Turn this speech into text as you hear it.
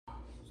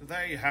So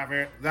there you have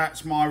it.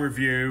 That's my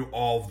review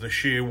of the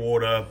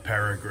Shearwater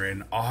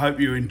Peregrine. I hope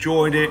you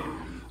enjoyed it.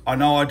 I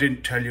know I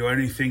didn't tell you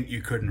anything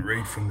you couldn't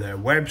read from their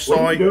website. What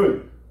are you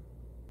doing?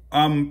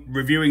 I'm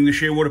reviewing the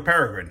Shearwater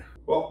Peregrine.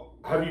 Well,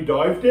 have you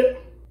dived it?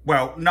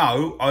 Well,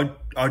 no,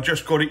 I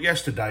just got it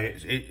yesterday.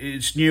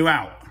 It's new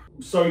out.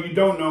 So you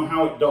don't know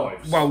how it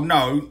dives? Well,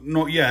 no,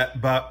 not yet,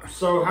 but...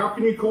 So how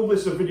can you call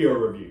this a video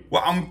review?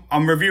 Well,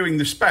 I'm reviewing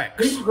the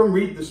specs. People can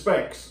read the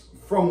specs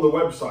from the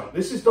website.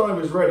 This is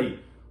Divers Ready.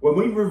 When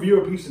we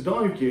review a piece of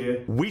dive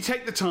gear, we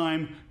take the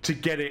time to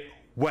get it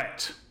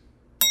wet.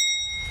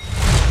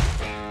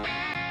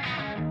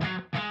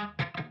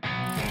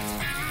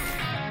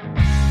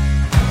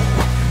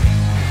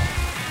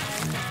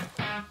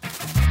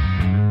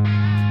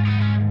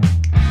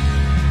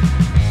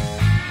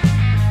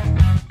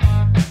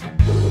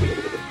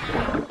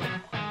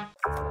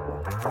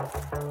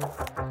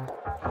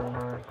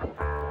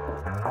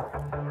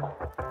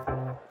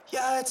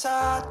 Yeah, it's a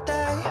hot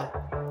day.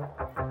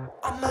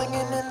 I'm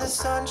hanging in the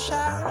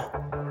sunshine.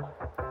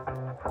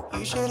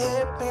 You should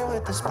hit me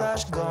with the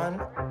splash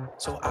gun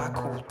so I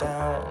cool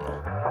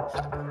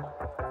down.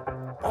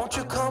 Won't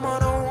you come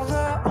on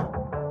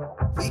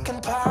over? We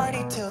can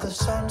party till the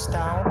sun's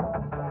down.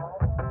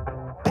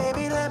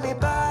 Baby, let me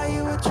buy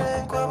you a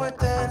drink while we're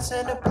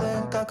dancing a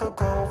blink. I could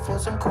go for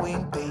some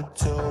Queen Bee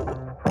too.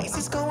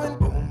 Macy's going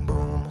boom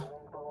boom.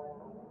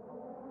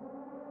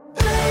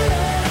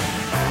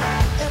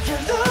 If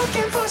you're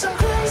looking for some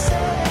crazy,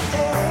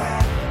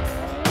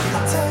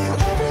 I'll tell you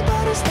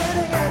everybody's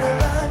standing in a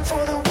line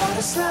for the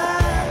water slide.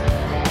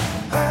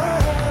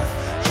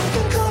 You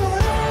can come on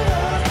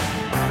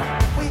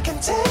over, we can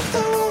take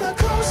the roller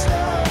coaster.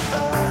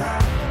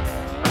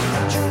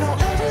 And you know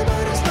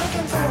everybody's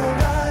looking for a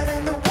ride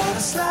in the water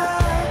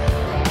slide.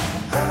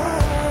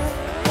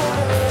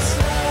 Water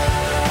slide.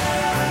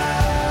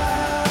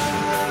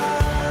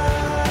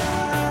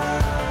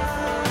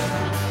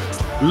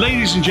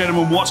 Ladies and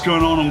gentlemen, what's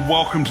going on, and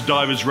welcome to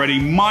Divers Ready.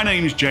 My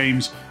name's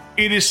James.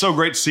 It is so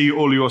great to see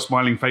all your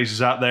smiling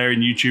faces out there in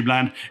YouTube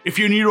land. If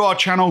you're new to our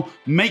channel,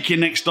 make your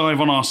next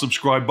dive on our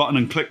subscribe button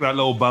and click that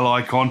little bell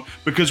icon,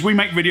 because we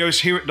make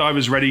videos here at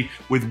Divers Ready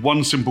with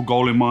one simple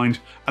goal in mind,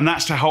 and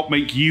that's to help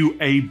make you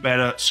a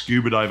better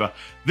scuba diver.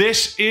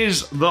 This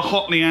is the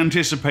hotly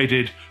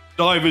anticipated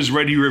Divers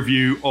Ready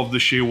review of the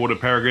Shearwater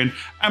Peregrine.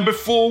 And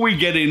before we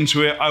get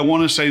into it, I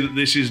want to say that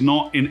this is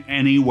not in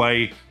any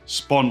way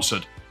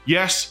sponsored.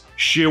 Yes,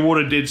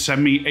 Shearwater did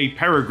send me a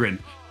Peregrine,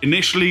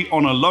 initially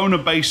on a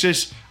loaner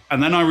basis,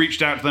 and then I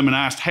reached out to them and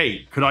asked,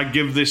 hey, could I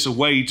give this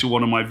away to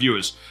one of my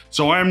viewers?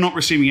 So I am not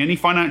receiving any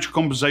financial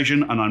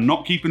compensation, and I'm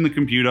not keeping the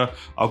computer.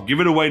 I'll give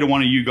it away to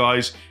one of you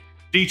guys.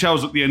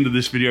 Details at the end of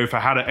this video for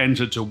how to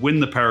enter to win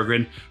the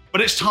Peregrine.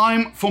 But it's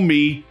time for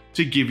me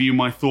to give you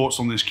my thoughts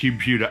on this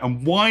computer,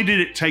 and why did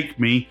it take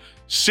me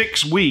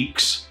 6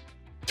 weeks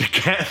to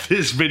get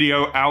this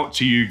video out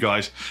to you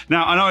guys.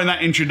 Now, I know in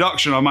that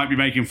introduction I might be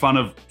making fun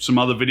of some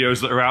other videos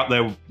that are out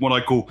there, what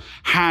I call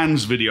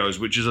hands videos,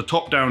 which is a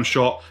top-down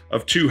shot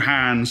of two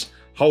hands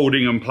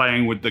holding and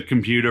playing with the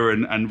computer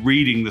and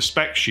reading the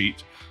spec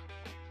sheet.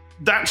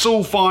 That's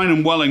all fine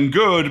and well and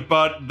good,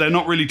 but they're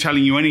not really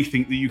telling you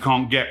anything that you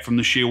can't get from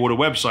the Shearwater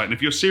website. And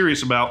if you're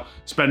serious about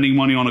spending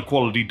money on a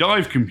quality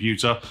dive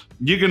computer,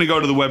 you're going to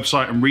go to the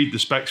website and read the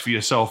specs for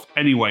yourself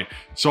anyway.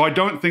 So I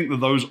don't think that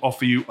those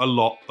offer you a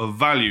lot of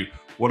value.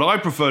 What I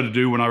prefer to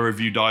do when I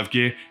review dive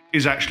gear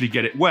is actually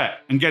get it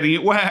wet. And getting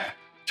it wet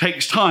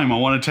takes time. I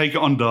want to take it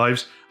on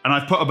dives, and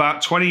I've put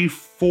about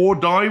 24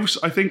 dives,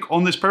 I think,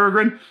 on this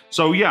Peregrine.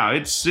 So yeah,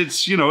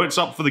 it's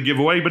up for the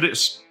giveaway, but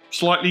it's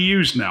slightly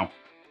used now.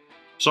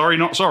 Sorry,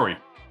 not sorry.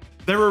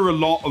 There are a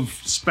lot of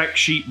spec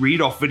sheet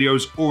read-off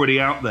videos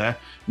already out there,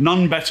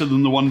 none better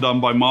than the one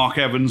done by Mark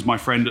Evans, my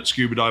friend at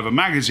Scuba Diver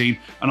Magazine,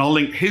 and I'll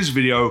link his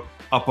video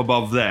up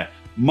above there.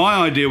 My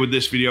idea with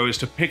this video is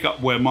to pick up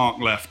where Mark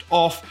left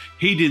off.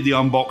 He did the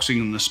unboxing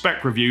and the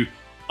spec review.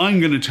 I'm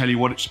going to tell you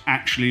what it's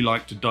actually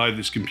like to dive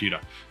this computer.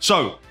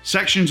 So,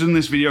 sections in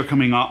this video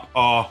coming up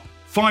are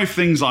 5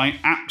 things I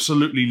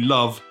absolutely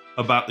love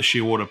about the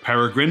Shearwater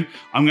Peregrine.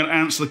 I'm going to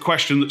answer the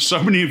question that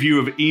so many of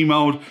you have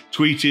emailed,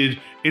 tweeted,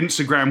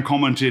 Instagram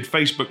commented,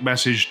 Facebook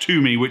messaged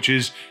to me, which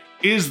is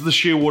the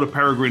Shearwater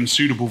Peregrine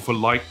suitable for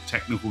light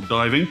technical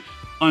diving?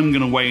 I'm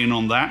going to weigh in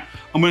on that.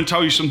 I'm going to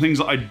tell you some things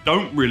that I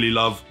don't really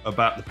love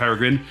about the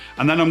Peregrine,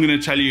 and then I'm going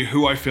to tell you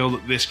who I feel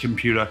that this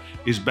computer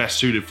is best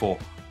suited for.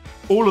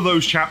 All of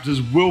those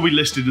chapters will be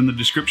listed in the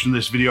description of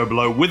this video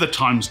below with a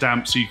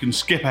timestamp, so you can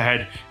skip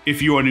ahead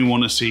if you only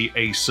want to see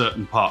a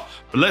certain part.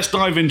 But let's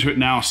dive into it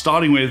now,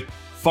 starting with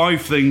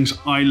 5 things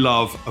I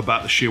love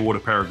about the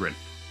Shearwater Peregrine.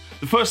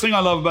 The first thing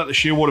I love about the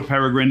Shearwater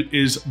Peregrine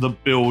is the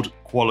build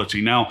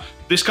quality. Now,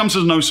 this comes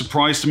as no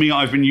surprise to me.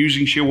 I've been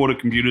using Shearwater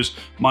computers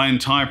my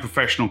entire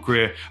professional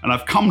career, and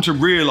I've come to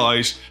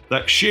realize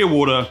that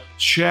Shearwater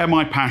share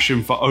my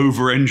passion for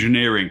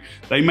over-engineering.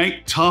 They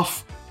make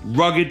tough,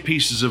 rugged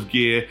pieces of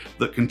gear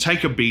that can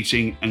take a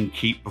beating and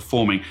keep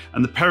performing.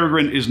 And the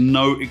Peregrine is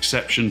no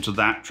exception to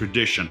that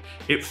tradition.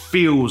 It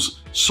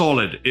feels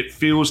solid, it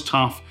feels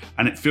tough,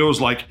 and it feels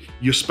like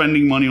you're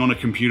spending money on a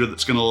computer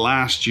that's going to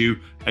last you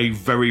a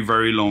very,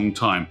 very long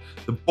time.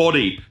 The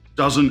body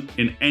doesn't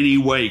in any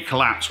way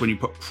collapse when you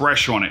put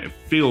pressure on it. It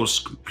feels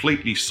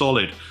completely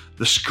solid.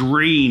 The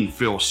screen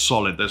feels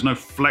solid. There's no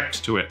flex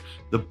to it.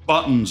 The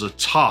buttons are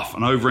tough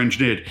and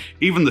over-engineered.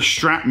 Even the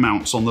strap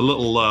mounts on the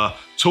little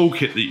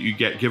toolkit that you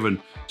get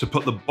given to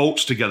put the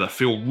bolts together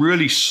feel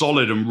really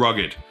solid and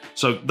rugged.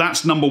 So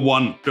that's number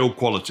one, build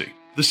quality.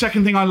 The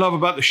second thing I love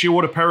about the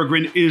Shearwater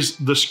Peregrine is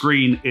the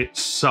screen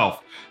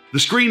itself. The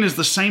screen is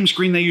the same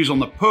screen they use on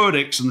the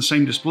Perdix and the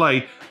same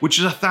display, which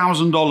is a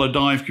 $1,000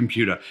 dive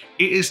computer.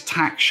 It is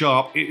tack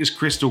sharp, it is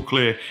crystal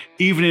clear,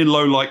 even in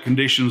low light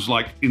conditions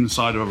like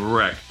inside of a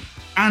wreck.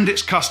 And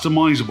it's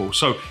customizable.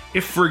 So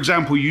if, for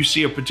example, you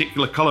see a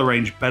particular color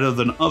range better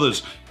than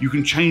others, you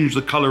can change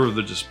the color of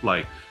the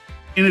display.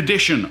 In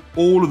addition,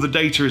 all of the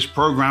data is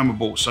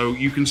programmable, so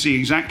you can see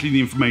exactly the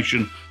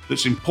information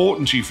that's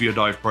important to you for your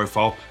dive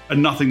profile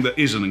and nothing that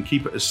isn't, and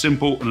keep it as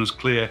simple and as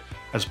clear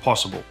as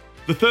possible.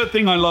 The third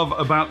thing I love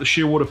about the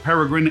Shearwater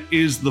Peregrine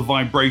is the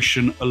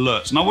vibration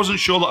alerts. And I wasn't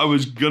sure that I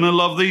was gonna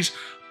love these,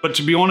 but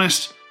to be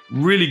honest,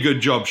 really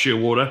good job,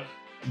 Shearwater.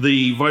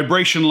 The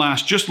vibration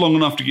lasts just long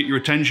enough to get your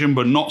attention,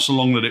 but not so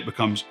long that it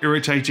becomes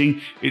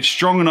irritating. It's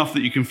strong enough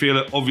that you can feel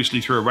it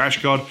obviously through a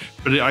rash guard,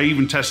 but I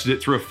even tested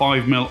it through a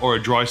 5mm or a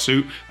dry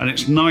suit, and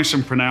it's nice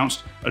and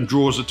pronounced and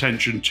draws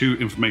attention to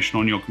information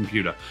on your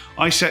computer.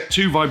 I set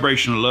 2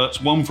 vibration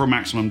alerts, one for a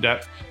maximum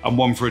depth and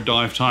one for a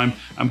dive time,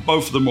 and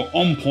both of them were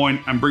on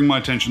point and bring my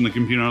attention to the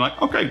computer. I'm like,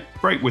 okay,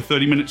 great, we're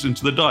 30 minutes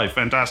into the dive,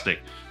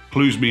 fantastic.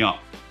 Clues me up.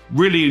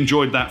 Really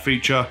enjoyed that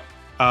feature.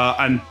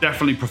 And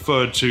definitely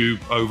preferred to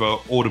over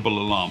audible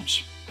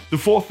alarms. The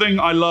fourth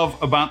thing I love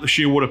about the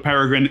Shearwater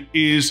Peregrine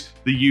is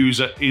the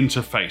user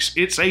interface.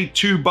 It's a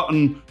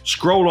 2-button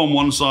scroll on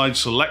one side,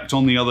 select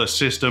on the other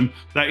system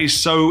that is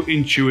so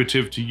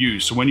intuitive to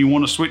use. So when you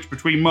want to switch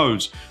between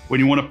modes,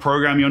 when you want to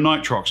program your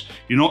nitrox,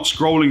 you're not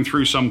scrolling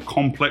through some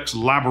complex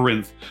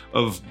labyrinth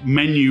of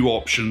menu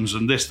options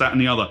and this, that,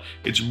 and the other.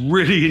 It's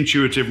really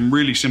intuitive and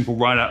really simple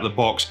right out of the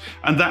box.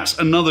 And that's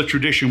another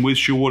tradition with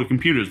Shearwater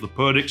computers. The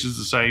Perdix is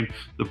the same,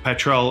 the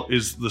Petrel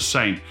is the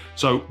same.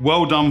 So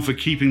well done for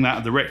keeping that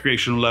at the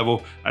recreational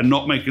level and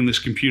not making this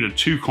computer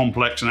too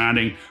complex and adding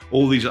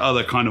all these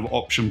other kind of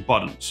option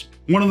buttons.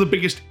 One of the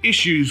biggest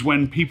issues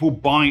when people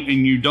buy a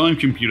new dive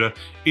computer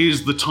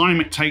is the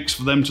time it takes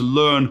for them to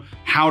learn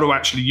how to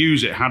actually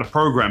use it, how to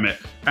program it.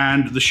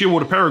 And the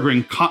Shearwater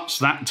Peregrine cuts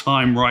that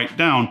time right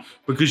down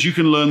because you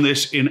can learn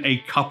this in a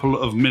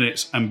couple of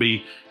minutes and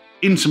be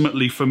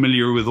intimately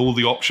familiar with all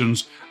the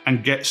options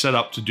and get set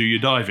up to do your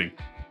diving.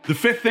 The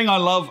fifth thing I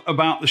love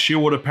about the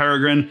Shearwater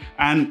Peregrine,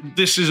 and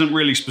this isn't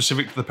really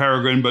specific to the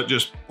Peregrine, but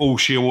just all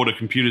Shearwater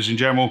computers in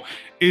general,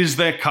 is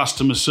their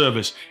customer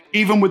service.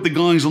 Even with the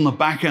guys on the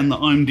back end that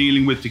I'm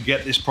dealing with to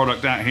get this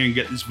product out here and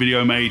get this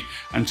video made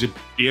and to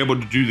be able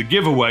to do the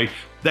giveaway,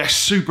 they're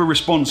super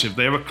responsive.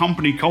 They have a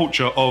company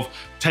culture of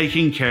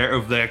taking care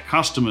of their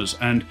customers,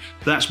 and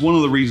that's one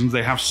of the reasons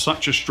they have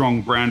such a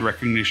strong brand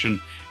recognition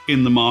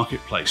in the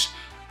marketplace.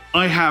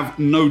 I have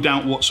no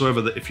doubt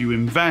whatsoever that if you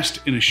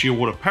invest in a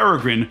Shearwater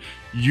Peregrine,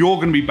 you're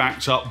going to be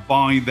backed up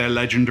by their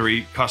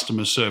legendary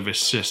customer service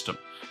system.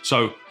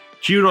 So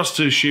kudos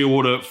to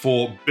Shearwater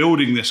for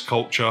building this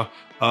culture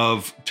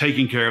of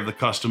taking care of the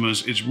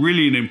customers. It's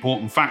really an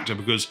important factor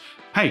because,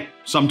 hey,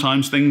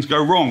 sometimes things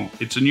go wrong.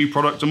 It's a new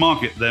product to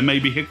market. There may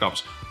be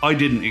hiccups. I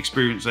didn't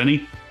experience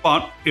any,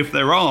 but if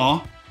there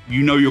are,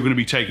 you know you're going to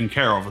be taken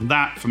care of. And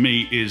that for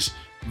me is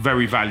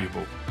very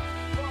valuable.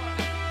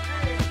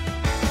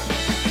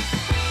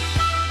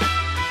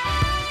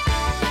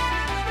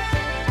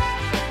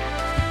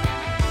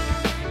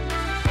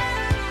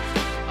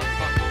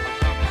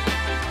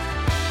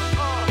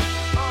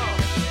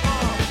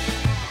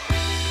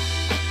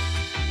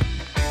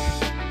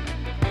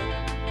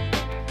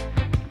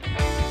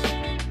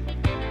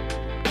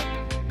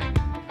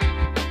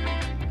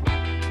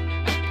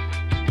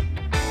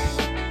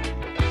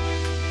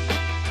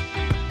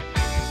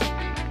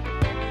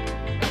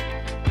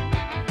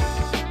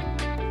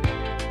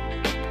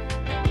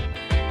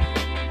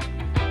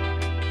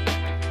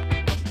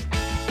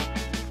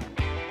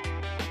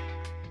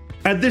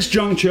 At this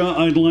juncture,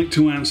 I'd like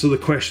to answer the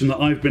question that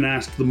I've been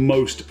asked the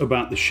most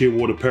about the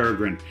Shearwater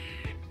Peregrine.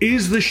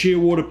 Is the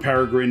Shearwater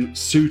Peregrine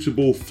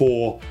suitable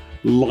for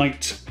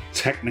light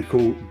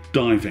technical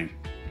diving?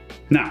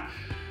 Now,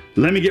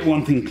 let me get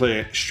one thing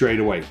clear straight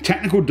away.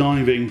 Technical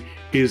diving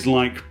is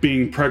like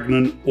being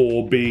pregnant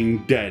or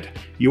being dead.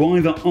 You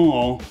either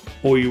are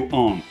or you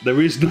aren't.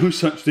 There is no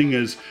such thing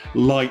as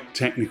light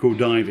technical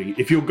diving.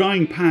 If you're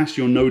going past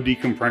your no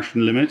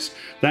decompression limits,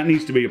 that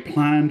needs to be a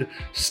planned,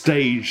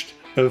 staged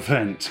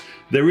event.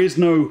 There is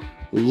no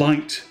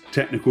light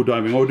technical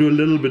diving, or do a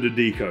little bit of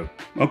deco.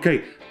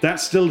 Okay,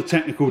 that's still a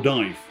technical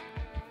dive.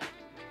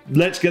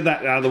 Let's get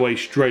that out of the way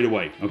straight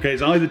away. Okay,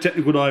 it's either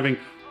technical diving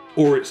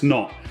or it's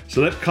not.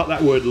 So let's cut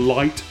that word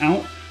light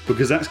out,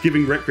 because that's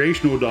giving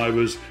recreational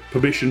divers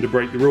permission to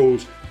break the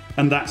rules,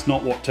 and that's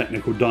not what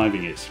technical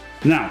diving is.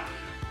 Now,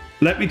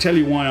 let me tell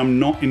you why I'm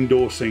not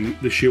endorsing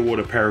the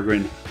Shearwater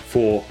Peregrine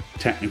for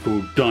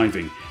technical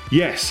diving.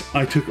 Yes,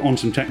 I took on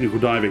some technical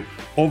diving.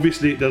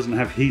 Obviously it doesn't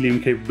have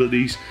helium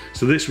capabilities,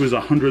 so this was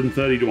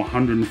 130 to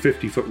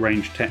 150 foot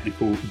range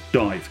technical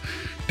dive.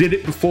 Did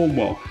it perform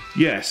well?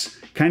 Yes.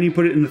 Can you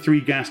put it in the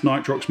 3 gas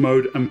nitrox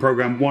mode and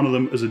program one of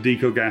them as a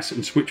deco gas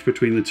and switch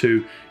between the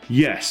two?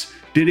 Yes.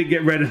 Did it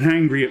get red and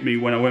angry at me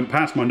when I went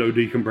past my no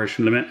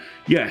decompression limit?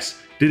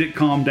 Yes. Did it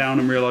calm down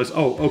and realize,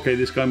 oh, okay,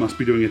 this guy must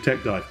be doing a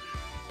tech dive?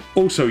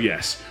 Also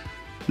yes.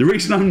 The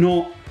reason I'm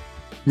not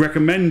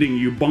recommending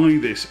you buy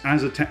this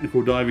as a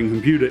technical diving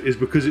computer is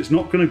because it's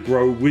not going to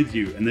grow with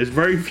you, and there's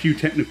very few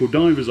technical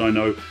divers I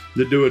know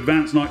that do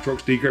advanced nitrox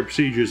deco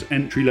procedures,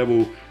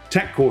 entry-level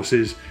tech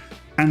courses,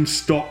 and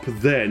stop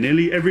there.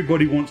 Nearly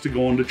everybody wants to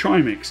go on to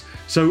Trimix,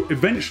 so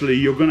eventually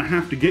you're going to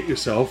have to get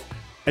yourself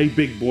a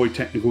big boy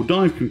technical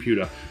dive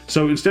computer.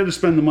 So instead of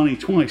spend the money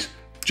twice,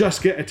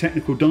 just get a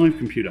technical dive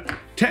computer.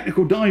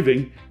 Technical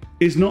diving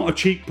is not a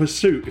cheap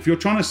pursuit. If you're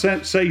trying to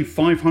save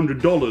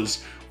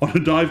 $500 on a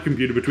dive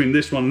computer between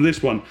this one and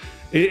this one,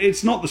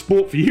 it's not the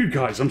sport for you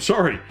guys, I'm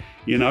sorry,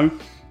 you know.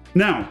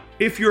 Now,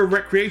 if you're a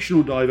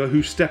recreational diver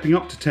who's stepping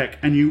up to tech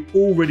and you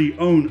already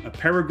own a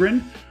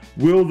Peregrine,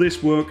 will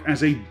this work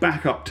as a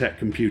backup tech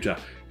computer?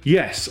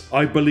 Yes,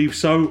 I believe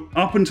so,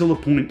 up until the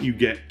point you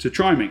get to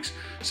Trimix.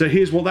 So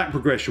here's what that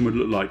progression would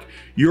look like.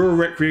 You're a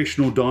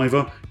recreational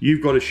diver,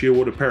 you've got a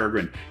Shearwater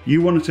Peregrine.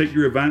 You want to take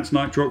your advanced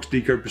nitrox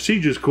deco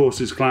procedures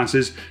courses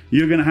classes,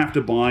 you're going to have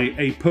to buy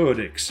a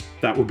Perdix.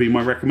 That would be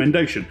my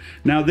recommendation.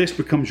 Now this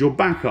becomes your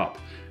backup.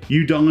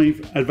 You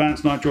dive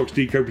advanced nitrox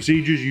deco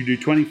procedures, you do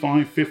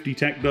 25, 50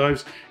 tech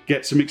dives,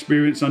 get some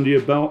experience under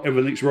your belt,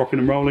 everything's rocking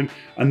and rolling,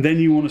 and then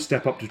you want to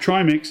step up to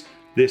Trimix.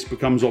 This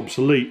becomes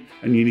obsolete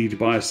and you need to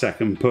buy a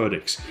second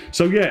Perdix.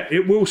 So yeah,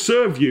 it will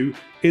serve you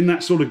in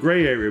that sort of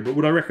grey area, but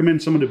would I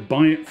recommend someone to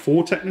buy it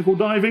for technical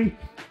diving?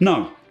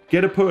 No,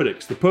 get a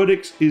Perdix. The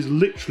Perdix is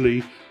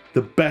literally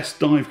the best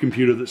dive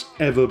computer that's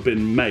ever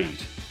been made.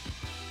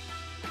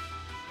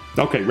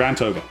 Okay,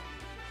 rant over.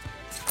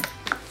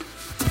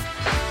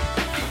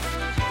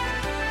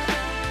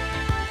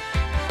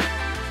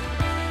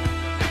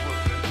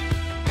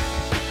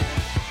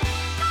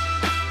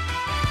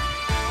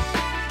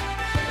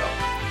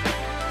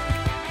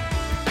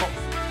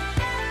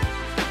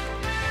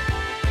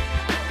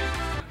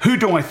 Who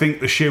do I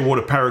think the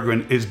Shearwater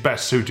Peregrine is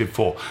best suited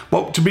for?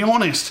 Well, to be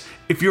honest,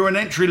 if you're an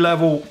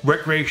entry-level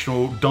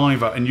recreational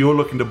diver and you're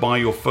looking to buy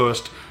your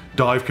first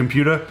dive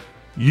computer,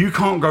 you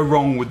can't go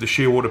wrong with the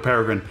Shearwater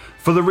Peregrine.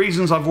 For the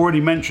reasons I've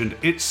already mentioned,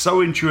 it's so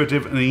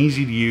intuitive and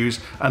easy to use,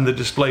 and the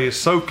display is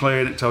so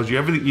clear and it tells you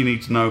everything you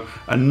need to know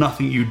and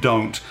nothing you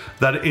don't,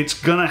 that it's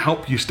gonna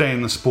help you stay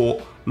in the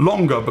sport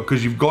longer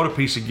because you've got a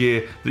piece of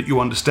gear that you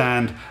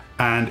understand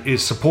and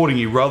is supporting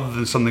you rather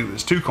than something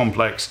that's too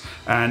complex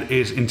and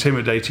is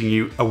intimidating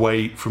you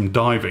away from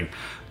diving.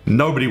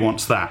 Nobody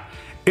wants that.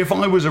 If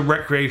I was a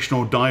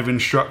recreational dive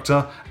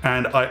instructor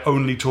and I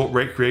only taught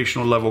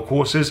recreational level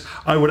courses,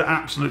 I would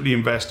absolutely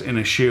invest in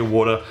a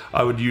Shearwater.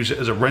 I would use it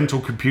as a rental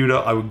computer.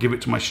 I would give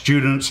it to my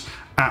students.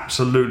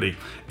 Absolutely.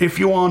 If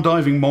you are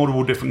diving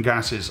multiple different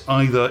gases,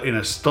 either in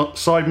a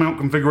side mount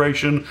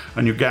configuration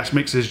and your gas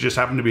mixes just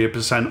happen to be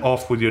 1%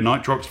 off with your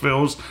nitrox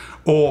fills,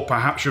 or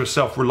perhaps you're a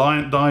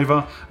self-reliant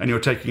diver and you're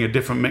taking a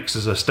different mix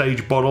as a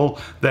stage bottle,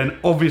 then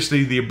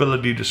obviously the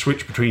ability to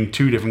switch between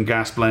 2 different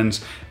gas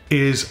blends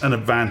is an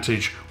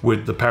advantage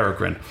with the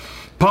Peregrine.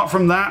 Apart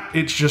from that,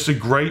 it's just a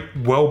great,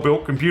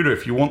 well-built computer.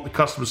 If you want the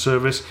customer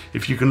service,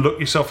 if you can look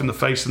yourself in the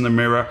face in the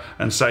mirror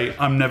and say,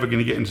 I'm never going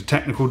to get into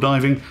technical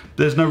diving,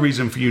 there's no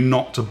reason for you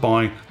not to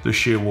buy the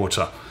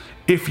Shearwater.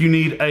 If you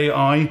need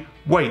AI,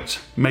 wait.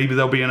 Maybe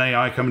there'll be an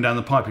AI coming down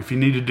the pipe. If you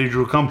need a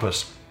digital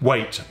compass,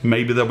 wait.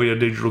 Maybe there'll be a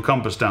digital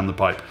compass down the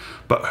pipe,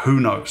 but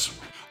who knows?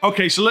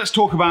 Okay, so let's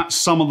talk about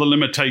some of the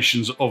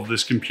limitations of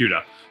this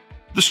computer.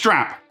 The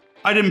strap.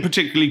 I didn't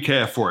particularly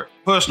care for it.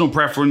 Personal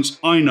preference,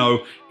 I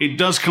know. It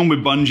does come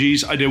with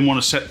bungees. I didn't want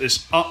to set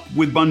this up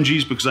with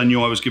bungees because I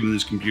knew I was giving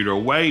this computer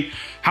away.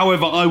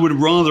 However, I would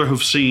rather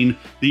have seen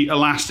the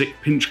elastic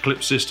pinch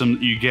clip system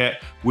that you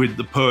get with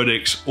the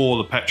Perdix or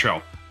the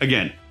Petrel.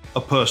 Again,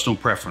 a personal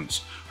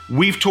preference.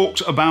 We've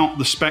talked about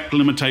the spec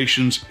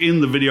limitations in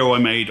the video I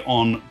made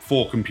on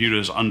 4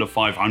 computers under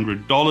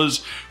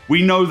 $500.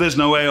 We know there's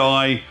no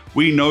AI,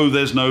 we know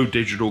there's no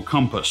digital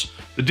compass.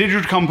 The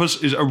digital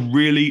compass is a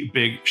really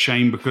big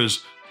shame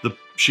because the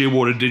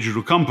Shearwater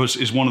digital compass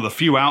is one of the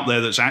few out there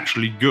that's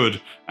actually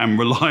good and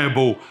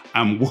reliable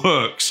and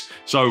works.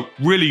 So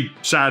really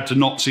sad to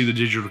not see the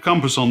digital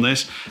compass on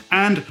this.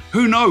 And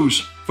who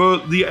knows, for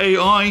the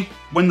AI,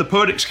 when the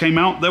Perdix came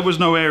out, there was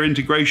no air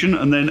integration,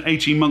 and then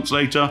 18 months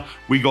later,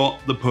 we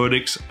got the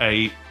Perdix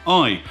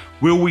AI.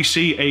 Will we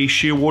see a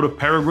Shearwater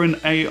Peregrine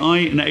AI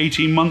in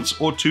 18 months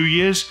or 2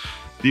 years?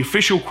 The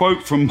official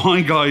quote from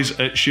my guys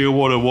at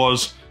Shearwater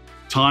was,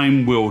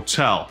 "Time will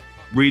tell."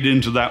 read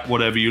into that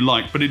whatever you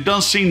like. But it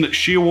does seem that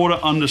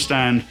Shearwater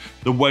understand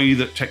the way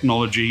that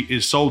technology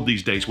is sold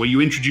these days, where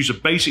you introduce a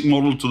basic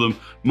model to the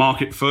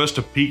market first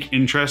to pique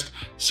interest,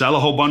 sell a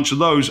whole bunch of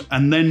those,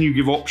 and then you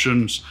give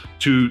options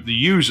to the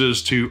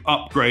users to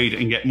upgrade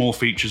and get more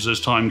features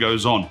as time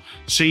goes on.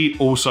 See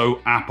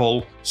also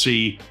Apple,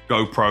 see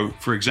GoPro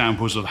for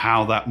examples of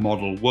how that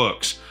model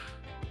works.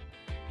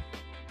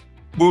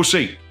 We'll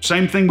see.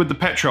 Same thing with the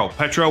Petrel.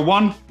 Petrel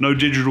 1, no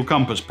digital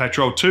compass.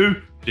 Petrel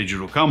 2,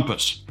 digital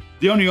compass.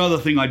 The only other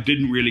thing I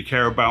didn't really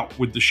care about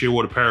with the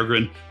Shearwater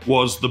Peregrine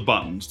was the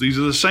buttons. These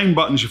are the same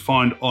buttons you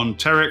find on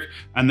Terek,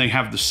 and they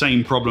have the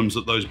same problems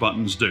that those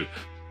buttons do.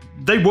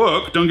 They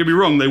work, don't get me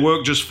wrong, they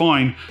work just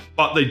fine,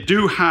 but they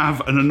do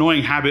have an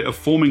annoying habit of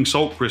forming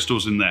salt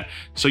crystals in there.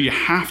 So you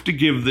have to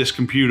give this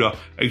computer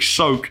a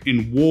soak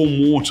in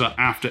warm water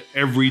after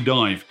every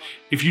dive.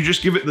 If you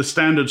just give it the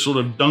standard sort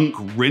of dunk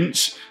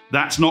rinse,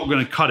 that's not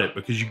going to cut it,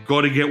 because you've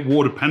got to get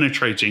water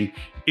penetrating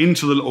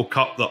into the little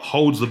cup that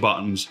holds the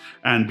buttons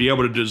and be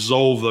able to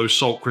dissolve those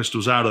salt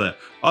crystals out of there.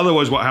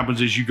 Otherwise what happens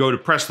is you go to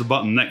press the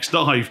button next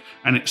dive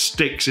and it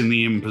sticks in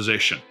the in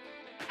position.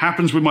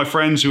 Happens with my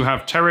friends who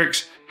have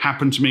Tereks,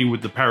 happened to me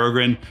with the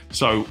Peregrine.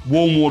 So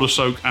warm water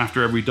soak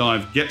after every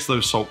dive gets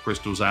those salt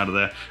crystals out of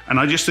there. And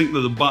I just think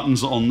that the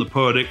buttons on the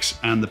Perdix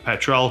and the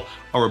Petrel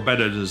are a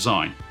better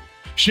design.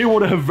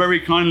 Shearwater have very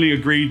kindly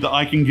agreed that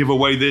I can give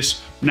away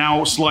this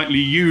now slightly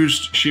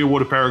used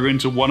Shearwater Peregrine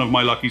to one of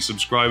my lucky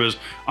subscribers.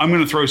 I'm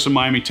going to throw some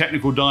Miami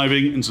Technical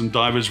Diving and some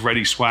Divers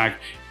Ready swag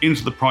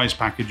into the prize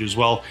package as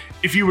well.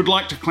 If you would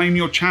like to claim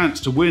your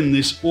chance to win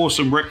this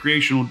awesome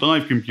recreational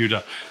dive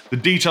computer, the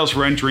details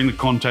for entering the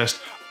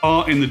contest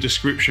are in the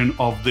description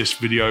of this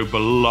video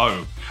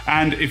below.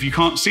 And if you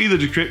can't see the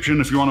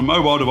description, if you're on a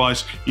mobile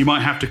device, you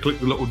might have to click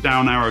the little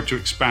down arrow to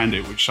expand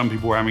it, which some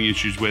people were having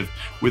issues with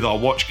our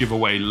watch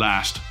giveaway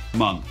last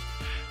month.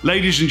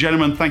 Ladies and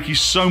gentlemen, thank you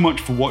so much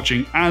for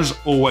watching. As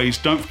always,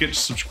 don't forget to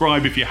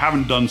subscribe if you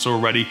haven't done so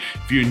already.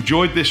 If you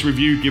enjoyed this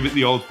review, give it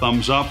the old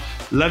thumbs up.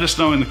 Let us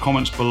know in the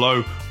comments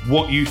below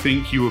what you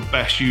think you would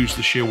best use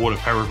the Shearwater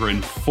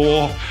Peregrine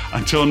for.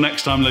 Until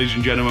next time, ladies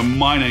and gentlemen,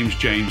 my name's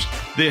James.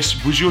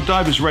 This was your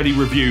Divers Ready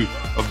review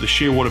of the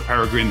Shearwater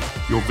Peregrine,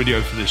 your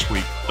video for this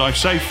week. Dive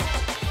safe,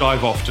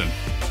 dive often.